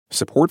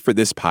Support for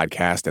this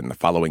podcast and the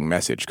following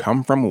message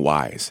come from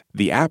Wise,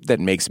 the app that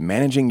makes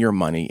managing your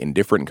money in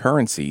different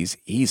currencies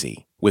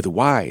easy. With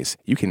Wise,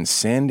 you can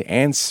send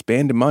and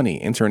spend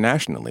money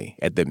internationally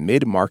at the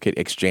mid-market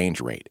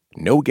exchange rate.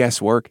 No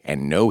guesswork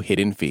and no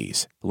hidden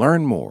fees.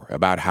 Learn more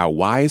about how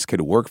Wise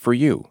could work for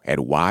you at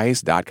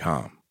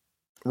wise.com.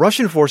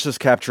 Russian forces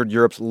captured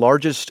Europe's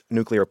largest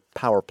nuclear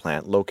power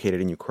plant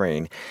located in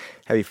Ukraine.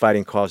 Heavy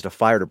fighting caused a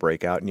fire to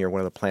break out near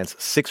one of the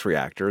plant's 6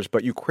 reactors,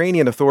 but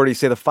Ukrainian authorities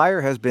say the fire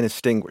has been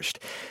extinguished.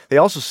 They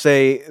also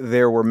say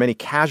there were many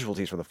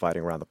casualties from the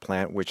fighting around the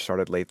plant, which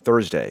started late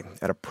Thursday.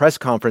 At a press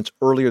conference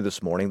earlier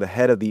this morning, the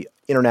head of the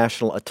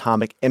International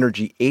Atomic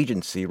Energy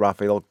Agency,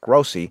 Rafael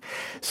Grossi,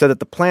 said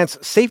that the plant's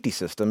safety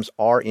systems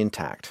are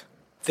intact.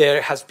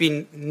 There has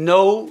been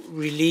no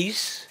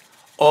release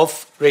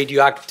of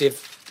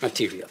radioactive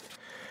material.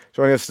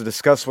 Joining us to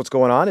discuss what's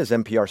going on is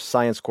NPR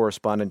science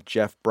correspondent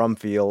Jeff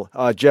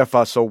Brumfield.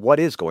 Jeff, so what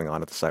is going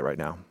on at the site right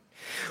now?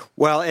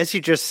 Well, as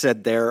you just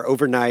said there,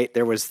 overnight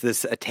there was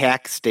this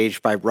attack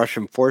staged by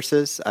Russian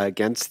forces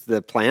against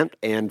the plant,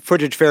 and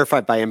footage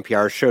verified by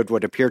NPR showed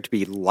what appeared to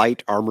be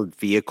light armored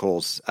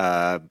vehicles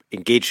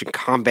engaged in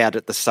combat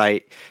at the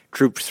site.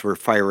 Troops were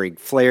firing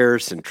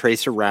flares and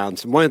tracer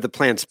rounds, and one of the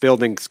plant's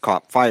buildings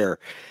caught fire.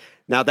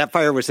 Now, that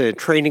fire was in a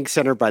training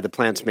center by the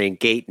plant's main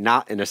gate,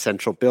 not an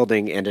essential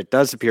building, and it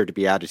does appear to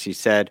be out, as you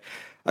said.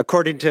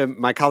 According to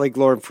my colleague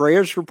Lauren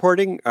Freier's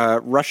reporting,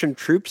 Russian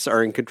troops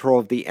are in control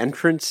of the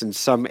entrance and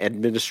some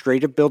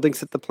administrative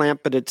buildings at the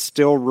plant, but it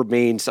still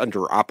remains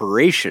under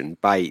operation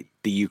by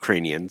the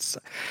Ukrainians.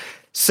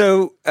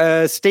 So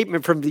a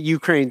statement from the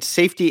Ukraine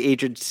Safety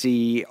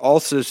Agency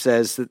also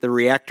says that the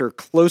reactor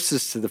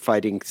closest to the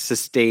fighting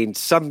sustained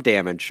some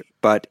damage,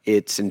 but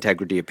its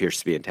integrity appears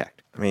to be intact.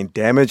 I mean,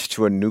 damage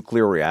to a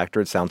nuclear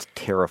reactor, it sounds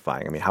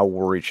terrifying. I mean, how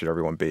worried should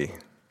everyone be?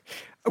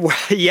 Well,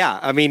 yeah,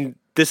 I mean,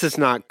 this is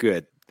not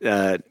good.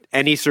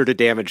 Any sort of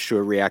damage to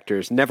a reactor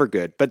is never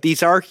good, but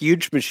these are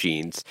huge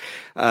machines.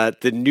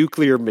 The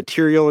nuclear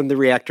material in the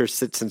reactor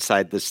sits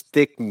inside this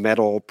thick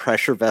metal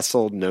pressure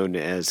vessel known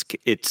as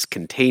its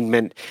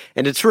containment,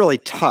 and it's really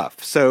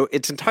tough. So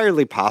it's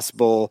entirely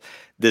possible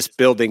this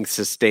building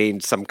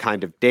sustained some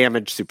kind of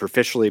damage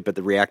superficially, but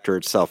the reactor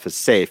itself is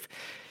safe.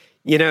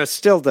 You know,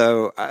 still,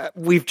 though,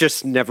 we've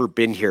just never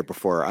been here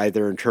before,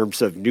 either in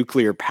terms of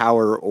nuclear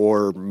power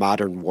or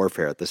modern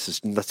warfare. This is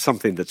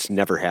something that's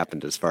never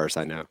happened as far as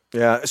I know.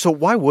 Yeah. So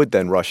why would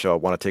then Russia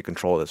want to take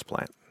control of this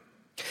plant?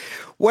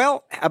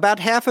 Well, about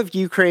half of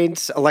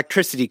Ukraine's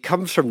electricity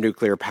comes from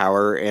nuclear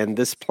power, and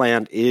this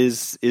plant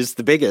is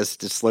the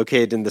biggest. It's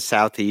located in the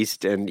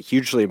southeast and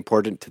hugely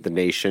important to the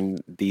nation.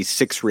 These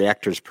 6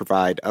 reactors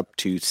provide up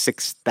to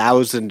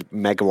 6,000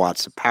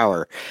 megawatts of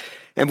power.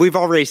 And we've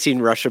already seen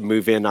Russia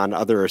move in on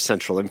other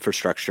essential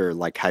infrastructure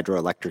like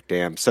hydroelectric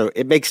dams. So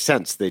it makes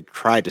sense they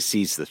try to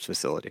seize this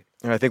facility.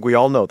 And I think we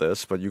all know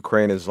this, but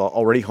Ukraine is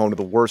already home to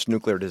the worst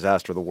nuclear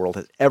disaster the world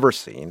has ever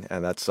seen,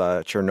 and that's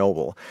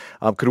Chernobyl.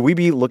 Could we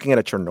be looking at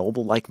a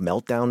Chernobyl-like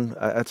meltdown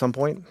at some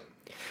point?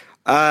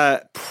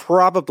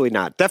 Probably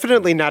not.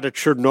 Definitely not a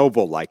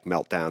Chernobyl-like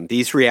meltdown.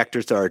 These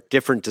reactors are a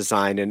different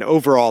design, and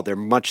overall they're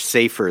much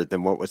safer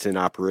than what was in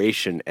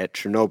operation at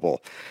Chernobyl.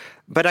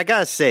 But I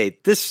gotta say,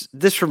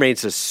 this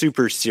remains a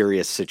super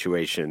serious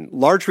situation.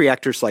 Large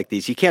reactors like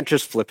these, you can't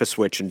just flip a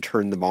switch and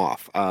turn them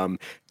off.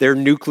 Their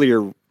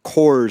nuclear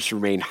cores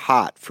remain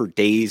hot for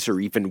days or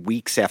even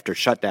weeks after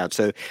shutdown.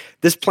 So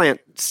this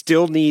plant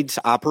still needs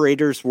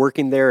operators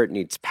working there. It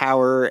needs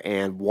power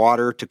and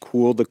water to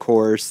cool the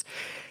cores.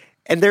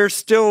 And there's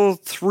still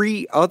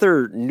 3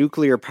 other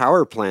nuclear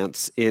power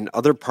plants in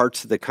other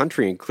parts of the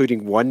country,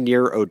 including one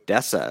near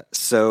Odessa.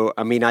 So,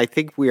 I mean, I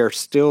think we are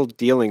still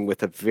dealing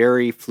with a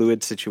very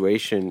fluid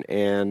situation,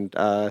 and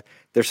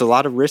there's a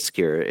lot of risk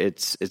here.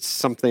 It's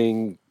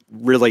something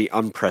really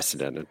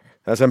unprecedented.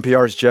 That's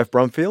NPR's Jeff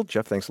Brumfield.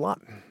 Jeff, thanks a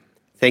lot.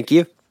 Thank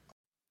you.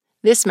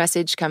 This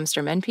message comes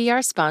from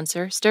NPR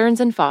sponsor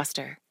Stearns &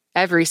 Foster.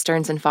 Every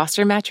Stearns &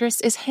 Foster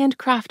mattress is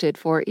handcrafted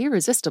for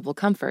irresistible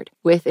comfort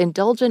with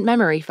indulgent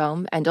memory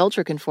foam and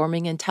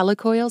ultra-conforming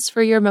IntelliCoils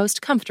for your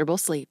most comfortable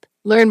sleep.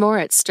 Learn more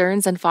at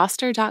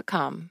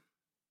stearnsandfoster.com.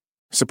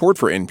 Support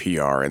for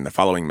NPR and the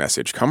following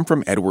message come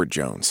from Edward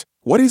Jones.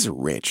 What is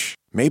rich?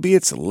 Maybe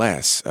it's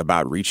less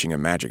about reaching a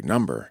magic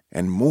number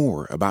and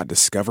more about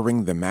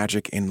discovering the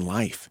magic in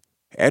life.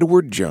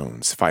 Edward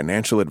Jones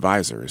Financial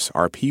Advisors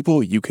are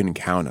people you can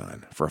count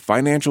on for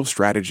financial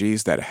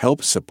strategies that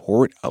help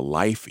support a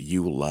life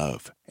you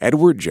love.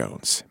 Edward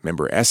Jones,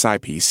 member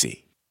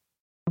SIPC.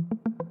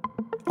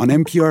 On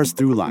NPR's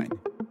Throughline.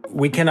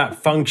 We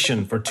cannot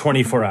function for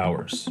 24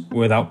 hours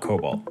without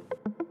cobalt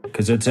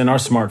because it's in our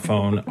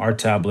smartphone, our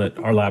tablet,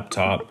 our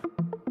laptop.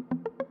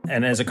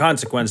 And as a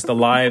consequence, the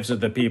lives of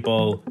the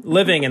people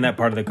living in that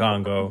part of the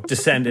Congo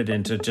descended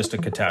into just a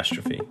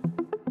catastrophe.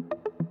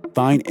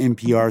 Find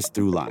NPR's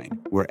Throughline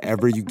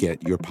wherever you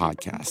get your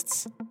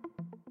podcasts.